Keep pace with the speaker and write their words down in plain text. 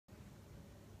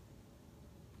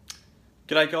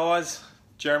G'day guys,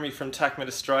 Jeremy from TACMed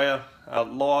Australia,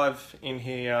 live in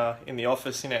here in the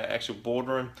office in our actual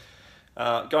boardroom.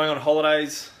 Going on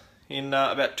holidays in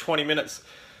about 20 minutes.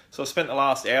 So I spent the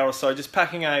last hour or so just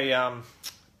packing a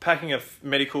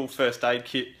medical first aid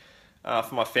kit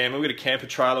for my family. We've got a camper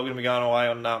trailer, we're going to be going away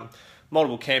on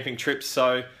multiple camping trips,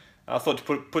 so I thought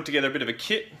to put together a bit of a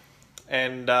kit,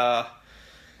 and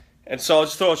so I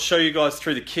just thought I'd show you guys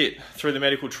through the kit, through the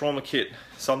medical trauma kit.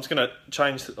 So I'm just going to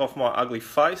change off my ugly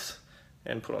face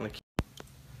and put on the kit.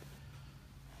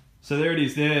 So there it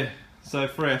is there. So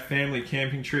for our family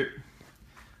camping trip,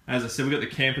 as I said, we've got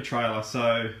the camper trailer, so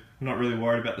I'm not really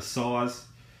worried about the size.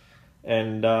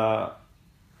 And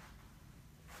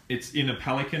it's in a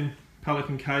Pelican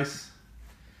case.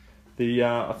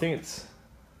 I think it's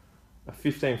a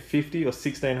 1550 or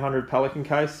 1600 Pelican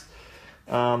case.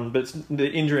 But it's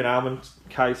the injury and ailment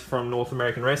case from North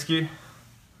American Rescue.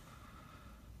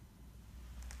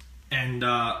 And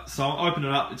so I'll open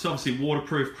it up. It's obviously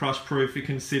waterproof, crush proof. It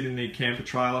can sit in the camper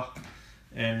trailer.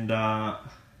 And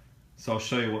so I'll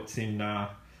show you what's in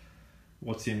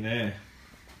there.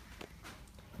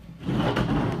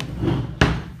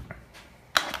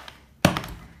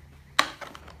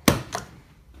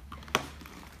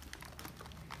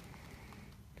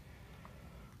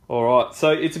 Alright,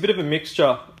 so it's a bit of a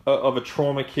mixture of a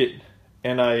trauma kit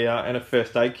and a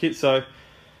first aid kit. So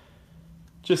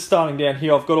just starting down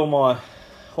here, I've got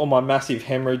all my massive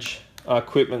hemorrhage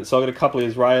equipment. So I've got a couple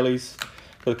of Israelis,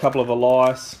 got a couple of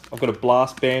Elias, I've got a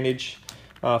blast bandage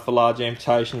for large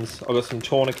amputations, I've got some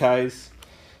tourniquets,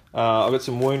 I've got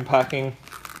some wound packing,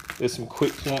 there's some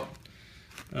quick clot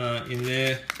in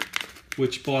there,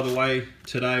 which by the way,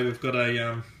 today we've got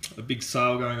a big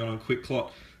sale going on quick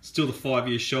clot. Still the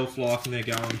 5-year shelf life, and they're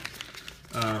going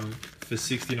for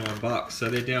 $69, so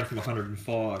they're down from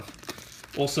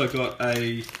 105. Also got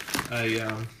a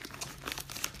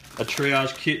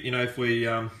triage kit. You know, if we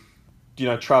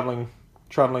traveling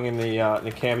in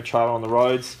the camper trailer on the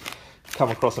roads,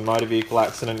 come across a motor vehicle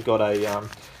accident, got a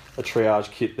triage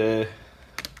kit there,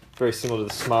 very similar to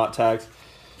the smart tags.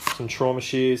 Some trauma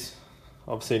shears,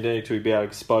 obviously need to be able to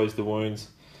expose the wounds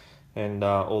and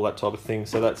all that type of thing.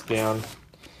 So that's down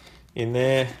in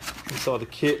there inside the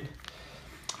kit.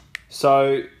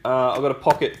 So I've got a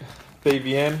pocket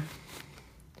BVM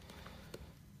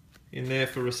in there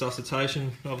for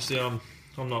resuscitation. Obviously I'm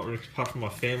not, apart from my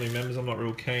family members, I'm not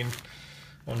real keen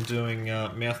on doing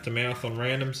mouth to mouth on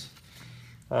randoms.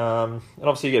 And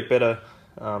obviously you get better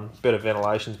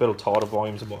ventilations, better tidal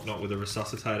volumes and whatnot with a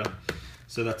resuscitator.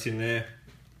 So that's in there.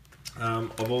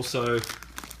 I've also got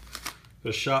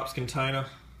a sharps container.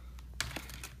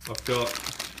 I've got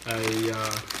a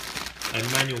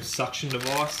manual suction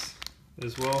device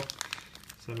as well.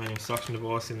 So manual suction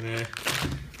device in there.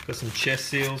 Got some chest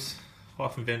seals,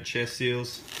 hyphen vent chest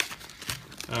seals.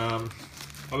 I've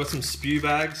got some spew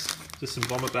bags, just some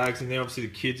vomit bags in there. Obviously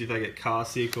the kids, if they get car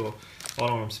sick, or I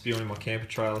don't want them spewing in my camper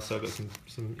trailer, so I've got some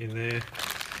in there.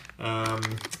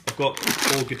 I've got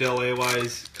all Guedel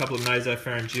Airways, a couple of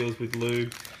nasopharyngeals with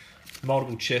lube,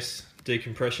 multiple chest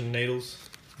decompression needles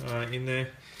in there.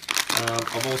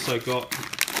 I've also got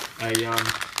a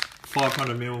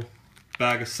 500ml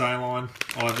bag of saline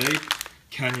IV,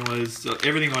 cannulas,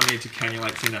 everything I need to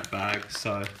cannulate's in that bag.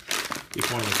 So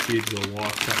if one of the kids or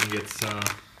wife something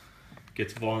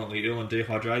gets violently ill and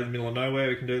dehydrated in the middle of nowhere,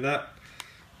 we can do that.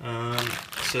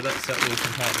 So that's that little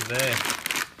compartment there.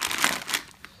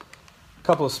 A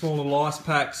couple of smaller lice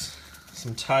packs,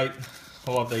 some tape.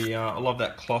 I love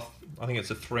that cloth. I think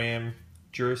it's a 3M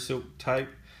Durasilk tape.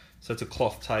 So it's a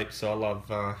cloth tape, so I love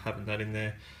having that in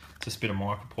there. Just a bit of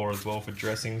micropore as well for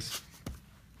dressings.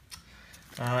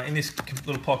 In this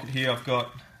little pocket here, I've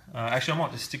got, actually I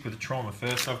might just stick with the trauma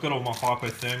first. So I've got all my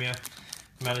hypothermia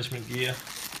management gear,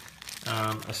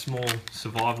 a small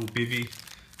survival bivvy,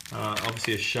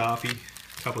 obviously a Sharpie,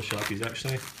 a couple of Sharpies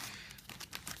actually,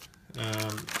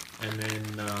 and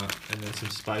then some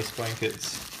space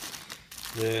blankets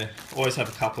there. Always have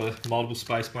a couple of multiple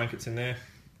space blankets in there.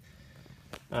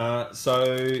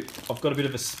 So I've got a bit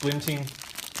of a splinting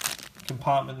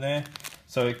compartment there.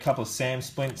 So a couple of SAM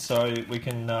splints, so we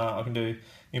can I can do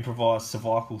improvised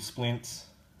cervical splints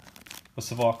or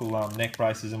cervical neck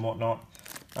braces and whatnot.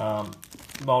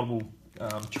 Multiple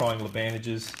triangular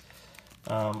bandages.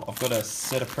 I've got a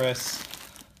setter press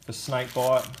for snake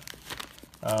bite.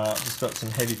 Just got some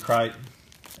heavy crate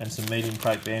and some medium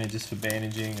crate bandages for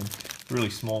bandaging, and really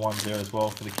small ones there as well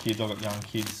for the kids. I've got young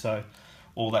kids, so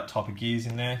all that type of gear's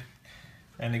in there.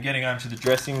 And then getting over to the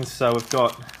dressings, so we've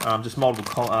got just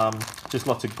just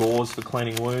lots of gauze for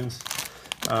cleaning wounds,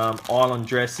 island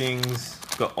dressings,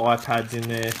 got iPads in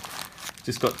there,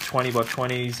 Just got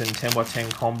 20x20s and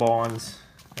 10x10 combines,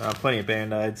 plenty of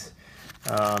band-aids,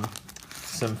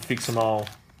 some Fix-A-Mole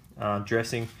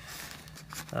dressing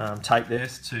tape there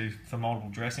for multiple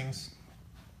dressings.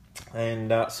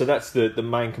 And so that's the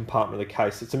main compartment of the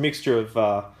case. It's a mixture of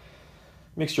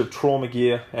trauma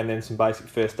gear and then some basic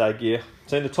first aid gear.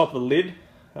 So in the top of the lid,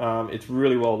 it's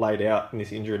really well laid out in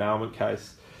this injury and ailment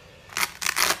case.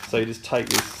 So you just take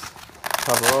this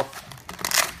cover off.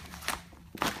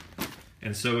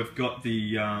 And so we've got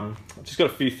the, I've just got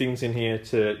a few things in here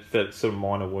for sort of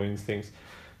minor wounds things.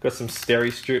 Got some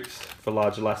steri strips for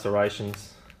larger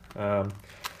lacerations.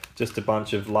 Just a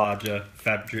bunch of larger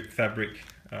fabric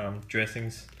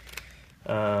dressings.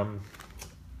 So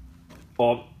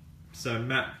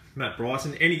Matt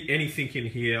Bryson, anything in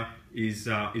here is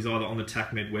either on the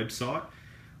TACMed website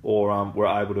or we're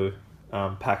able to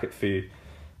pack it for you.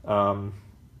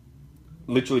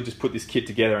 Literally just put this kit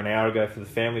together an hour ago for the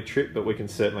family trip, but we can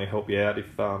certainly help you out if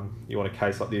you want a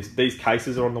case like this. These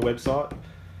cases are on the website.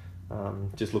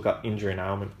 Just look up injury and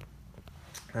ailment.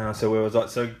 So where was I?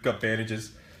 So got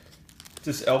bandages.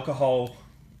 Just alcohol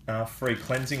free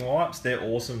cleansing wipes. They're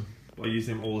awesome. I use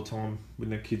them all the time when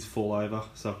the kids fall over,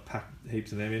 so I've packed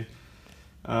heaps of them in.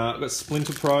 I've got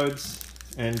splinter probes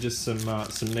and just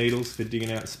some needles for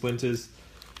digging out splinters.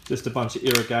 Just a bunch of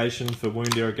irrigation for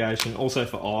wound irrigation, also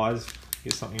for eyes.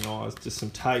 Get something in eyes. Just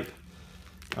some tape,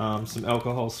 some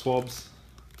alcohol swabs.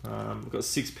 I've got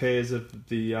 6 pairs of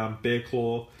the Bear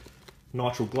Claw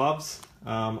nitrile gloves.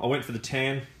 I went for the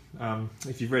tan.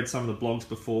 If you've read some of the blogs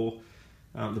before,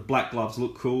 the black gloves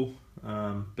look cool,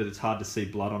 but it's hard to see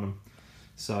blood on them.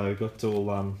 So got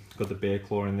the Bear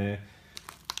Claw in there.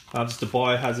 Just a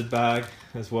biohazard bag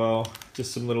as well.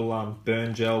 Just some little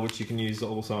burn gel, which you can use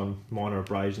also on minor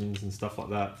abrasions and stuff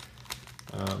like that.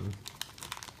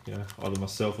 You know, either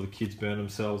myself or the kids burn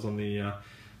themselves on the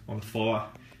fire.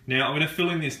 Now I'm going to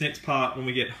fill in this next part when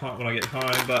I get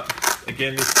home. But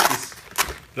again, this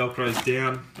velcros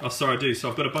down. Oh, sorry, I do. So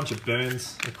I've got a bunch of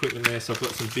burns equipment there. So I've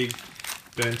got some big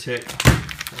BurnTech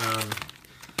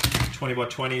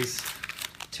 20x20s,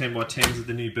 10x10s of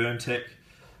the new BurnTech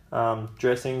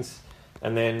dressings,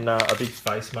 and then a big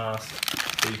face mask.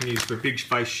 So you can use for a big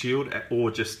face shield or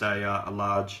just a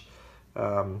large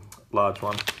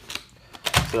one.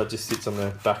 So that just sits on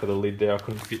the back of the lid there. I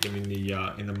couldn't fit them in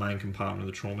the main compartment of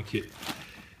the trauma kit.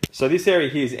 So this area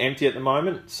here is empty at the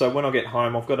moment. So when I get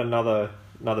home, I've got another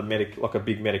like a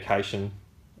big medication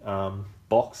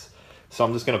box. So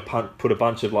I'm just going to put a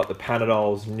bunch of like the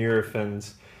Panadols,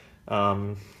 Nurofens,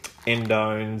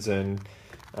 Endones, and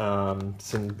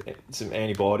some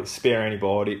antibiotics, spare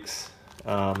antibiotics,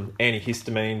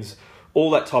 antihistamines,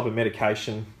 all that type of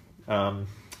medication.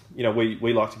 You know,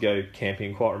 we like to go camping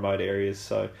in quite remote areas,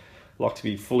 so I like to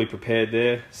be fully prepared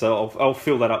there. So I'll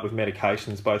fill that up with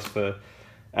medications, both for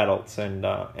adults and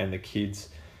the kids.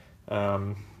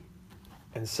 And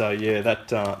so yeah, that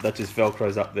just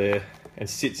velcros up there and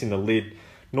sits in the lid.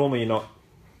 Normally you're not,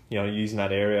 using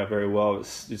that area very well.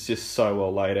 It's just so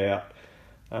well laid out.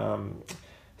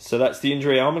 So that's the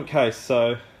injury ailment case.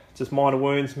 So just minor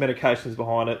wounds, medications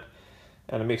behind it,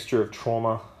 and a mixture of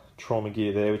trauma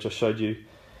gear there, which I showed you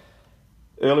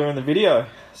earlier in the video.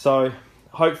 So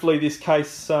hopefully this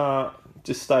case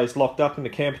just stays locked up in the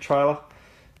camper trailer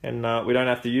and we don't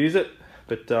have to use it.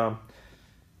 But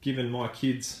given my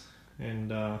kids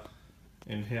and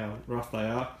how rough they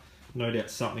are, no doubt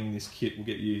something in this kit will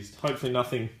get used. Hopefully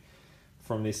nothing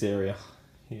from this area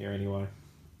here anyway.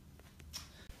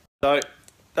 So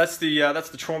that's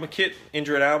the trauma kit,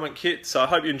 injury and ailment kit. So I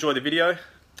hope you enjoyed the video.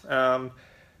 I'm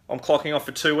clocking off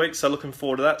for 2 weeks, so looking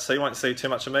forward to that. So you won't see too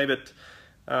much of me, but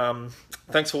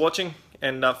thanks for watching,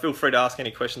 and feel free to ask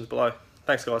any questions below.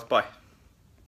 Thanks guys, bye.